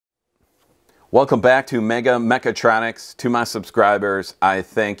Welcome back to Mega Mechatronics. To my subscribers, I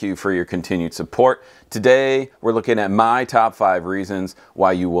thank you for your continued support. Today, we're looking at my top 5 reasons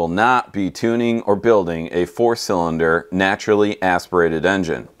why you will not be tuning or building a 4-cylinder naturally aspirated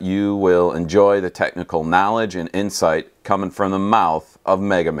engine. You will enjoy the technical knowledge and insight coming from the mouth of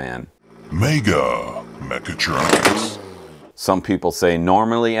Mega Man. Mega Mechatronics. Some people say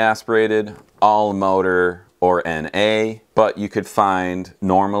normally aspirated, all motor, or NA, but you could find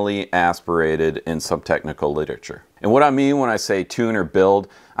normally aspirated in some technical literature. And what I mean when I say tune or build,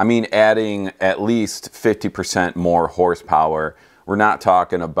 I mean adding at least 50% more horsepower. We're not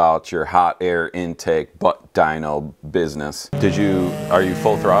talking about your hot air intake butt dyno business. Are you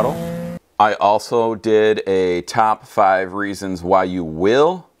full throttle? I also did a top 5 reasons why you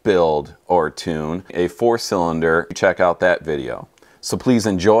will build or tune a 4-cylinder. Check out that video. So please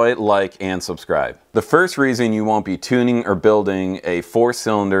enjoy, like, and subscribe. The first reason you won't be tuning or building a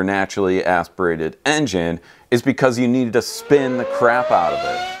 4-cylinder naturally aspirated engine is because you need to spin the crap out of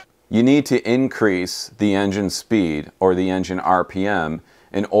it. You need to increase the engine speed or the engine RPM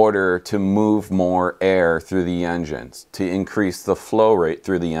in order to move more air through the engines, to increase the flow rate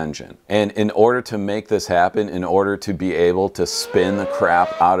through the engine. And in order to make this happen, in order to be able to spin the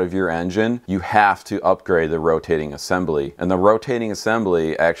crap out of your engine, you have to upgrade the rotating assembly. And the rotating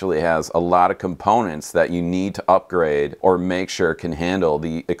assembly actually has a lot of components that you need to upgrade or make sure can handle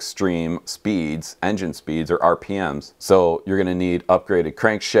the extreme speeds, engine speeds or RPMs. So you're gonna need upgraded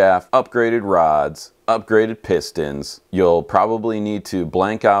crankshaft, upgraded rods, upgraded pistons. You'll probably need to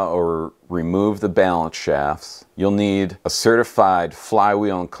blank out or remove the balance shafts. You'll need a certified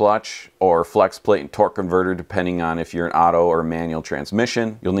flywheel and clutch or flex plate and torque converter depending on if you're an auto or manual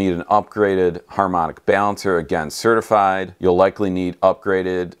transmission. You'll need an upgraded harmonic balancer, again certified. You'll likely need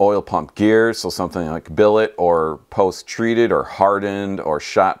upgraded oil pump gears, so something like billet or post-treated or hardened or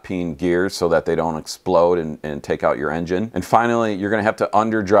shot peen gears so that they don't explode and take out your engine. And finally, you're gonna have to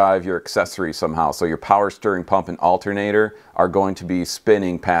underdrive your accessories somehow. So your power steering pump and alternator are going to be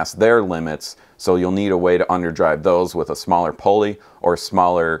spinning past their limits, so you'll need a way to underdrive those with a smaller pulley or a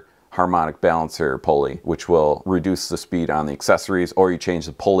smaller harmonic balancer pulley, which will reduce the speed on the accessories, or you change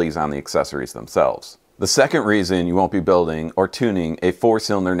the pulleys on the accessories themselves. The second reason you won't be building or tuning a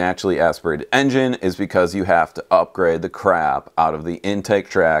 4-cylinder naturally aspirated engine is because you have to upgrade the crap out of the intake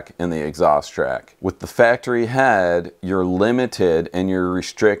track and the exhaust track. With the factory head, you're limited and you're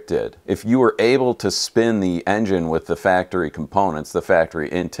restricted. If you were able to spin the engine with the factory components, the factory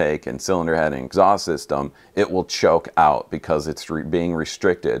intake and cylinder head and exhaust system, it will choke out because it's being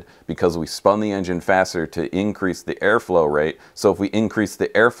restricted, because we spun the engine faster to increase the airflow rate. So if we increase the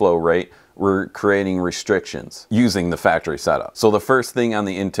airflow rate, we're creating restrictions using the factory setup. So the first thing on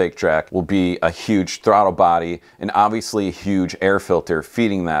the intake track will be a huge throttle body and obviously a huge air filter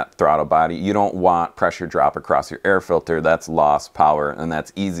feeding that throttle body. You don't want pressure drop across your air filter. That's lost power, and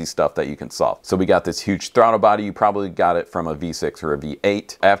that's easy stuff that you can solve. So we got this huge throttle body. You probably got it from a V6 or a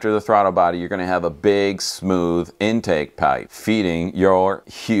V8. After the throttle body, you're gonna have a big, smooth intake pipe feeding your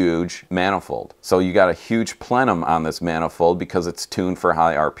huge manifold. So you got a huge plenum on this manifold because it's tuned for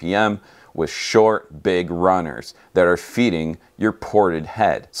high RPM, with short, big runners that are feeding your ported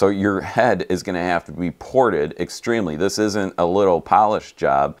head. So your head is going to have to be ported extremely. This isn't a little polish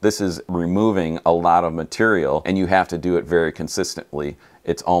job. This is removing a lot of material, and you have to do it very consistently.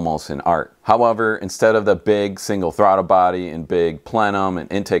 It's almost an art. However, instead of the big single throttle body and big plenum and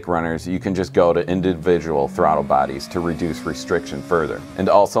intake runners, you can just go to individual throttle bodies to reduce restriction further. And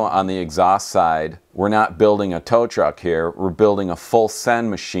also on the exhaust side, we're not building a tow truck here. We're building a full send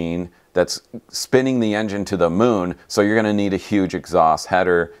machine that's spinning the engine to the moon, so you're gonna need a huge exhaust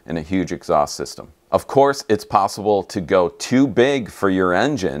header and a huge exhaust system. Of course, it's possible to go too big for your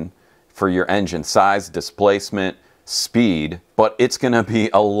engine size, displacement, speed, but it's gonna be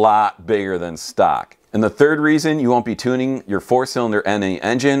a lot bigger than stock. And the third reason you won't be tuning your 4-cylinder NA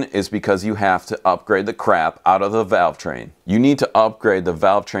engine is because you have to upgrade the crap out of the valve train. You need to upgrade the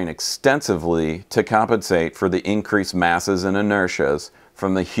valve train extensively to compensate for the increased masses and inertias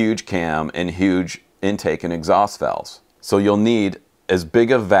from the huge cam and huge intake and exhaust valves. So you'll need as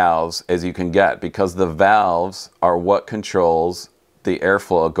big of valves as you can get, because the valves are what controls the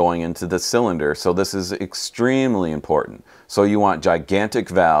airflow going into the cylinder. So this is extremely important. So you want gigantic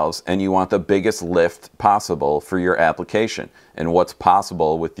valves, and you want the biggest lift possible for your application and what's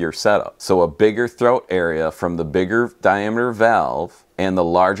possible with your setup. So a bigger throat area from the bigger diameter valve and the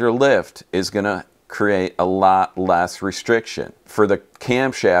larger lift is gonna create a lot less restriction. For the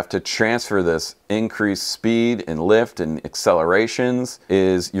camshaft to transfer this increased speed and lift and accelerations,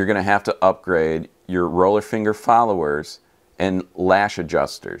 you're gonna have to upgrade your roller finger followers and lash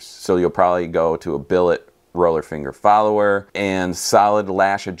adjusters. So you'll probably go to a billet roller finger follower and solid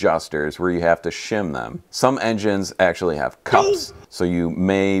lash adjusters where you have to shim them. Some engines actually have cups, so you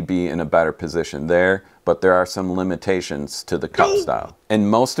may be in a better position there, but there are some limitations to the cup style. And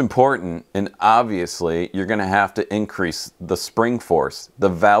most important, and obviously, you're going to have to increase the spring force, the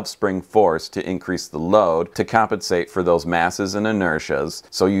valve spring force, to increase the load to compensate for those masses and inertias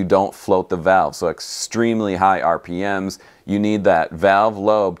so you don't float the valve. So extremely high RPMs, you need that valve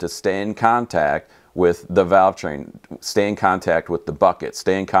lobe to stay in contact with the valve train, stay in contact with the bucket,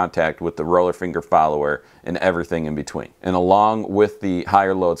 stay in contact with the roller finger follower, and everything in between. And along with the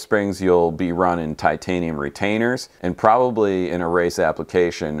higher load springs, you'll be running titanium retainers and probably in a race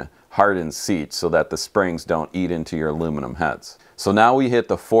application, hardened seats so that the springs don't eat into your aluminum heads. So now we hit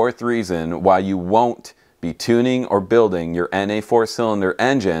the fourth reason why you won't be tuning or building your NA 4-cylinder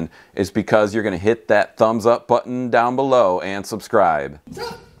engine is because you're going to hit that thumbs up button down below and subscribe.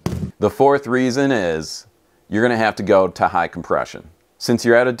 The fourth reason is you're going to have to go to high compression. Since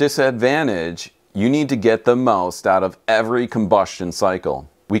you're at a disadvantage, you need to get the most out of every combustion cycle.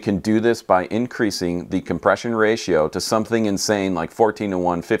 We can do this by increasing the compression ratio to something insane like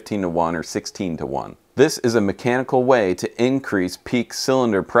 14:1, 15:1, or 16:1. This is a mechanical way to increase peak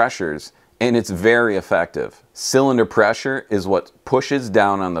cylinder pressures, and it's very effective. Cylinder pressure is what pushes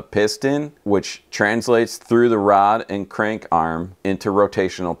down on the piston, which translates through the rod and crank arm into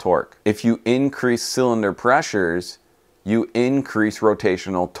rotational torque. If you increase cylinder pressures, you increase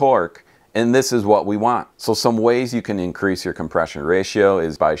rotational torque, and this is what we want. So some ways you can increase your compression ratio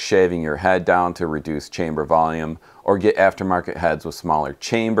is by shaving your head down to reduce chamber volume, or get aftermarket heads with smaller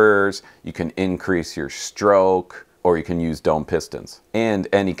chambers. You can increase your stroke, or you can use dome pistons, and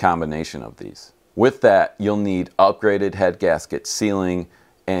any combination of these. With that, you'll need upgraded head gasket sealing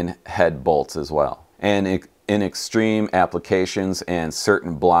and head bolts as well. And in extreme applications and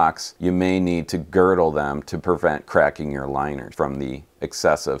certain blocks, you may need to girdle them to prevent cracking your liners from the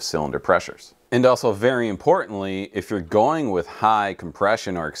excessive cylinder pressures. And also, very importantly, if you're going with high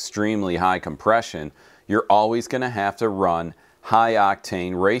compression or extremely high compression, you're always going to have to run high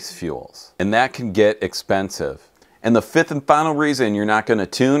octane race fuels, and that can get expensive. And the fifth and final reason you're not going to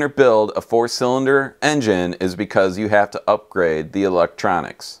tune or build a 4-cylinder engine is because you have to upgrade the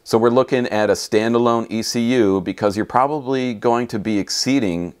electronics. So we're looking at a standalone ECU because you're probably going to be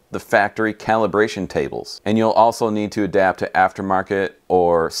exceeding the factory calibration tables. And you'll also need to adapt to aftermarket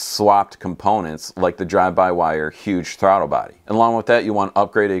or swapped components like the drive-by-wire huge throttle body. And along with that, you want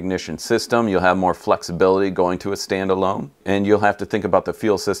upgraded ignition system. You'll have more flexibility going to a standalone. And you'll have to think about the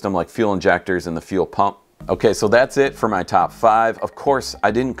fuel system like fuel injectors and the fuel pump. Okay, so that's it for my top 5. Of course,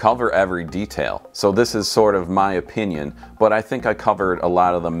 I didn't cover every detail, so this is sort of my opinion, but I think I covered a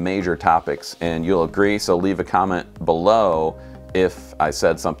lot of the major topics, and you'll agree, so leave a comment below if I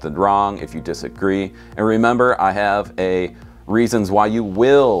said something wrong, if you disagree. And remember, I have a reasons why you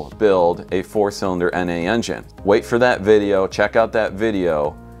will build a 4-cylinder NA engine. Wait for that video, check out that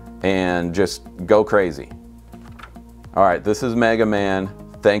video, and just go crazy. All right, this is Mega Man.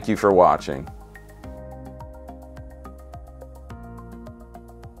 Thank you for watching.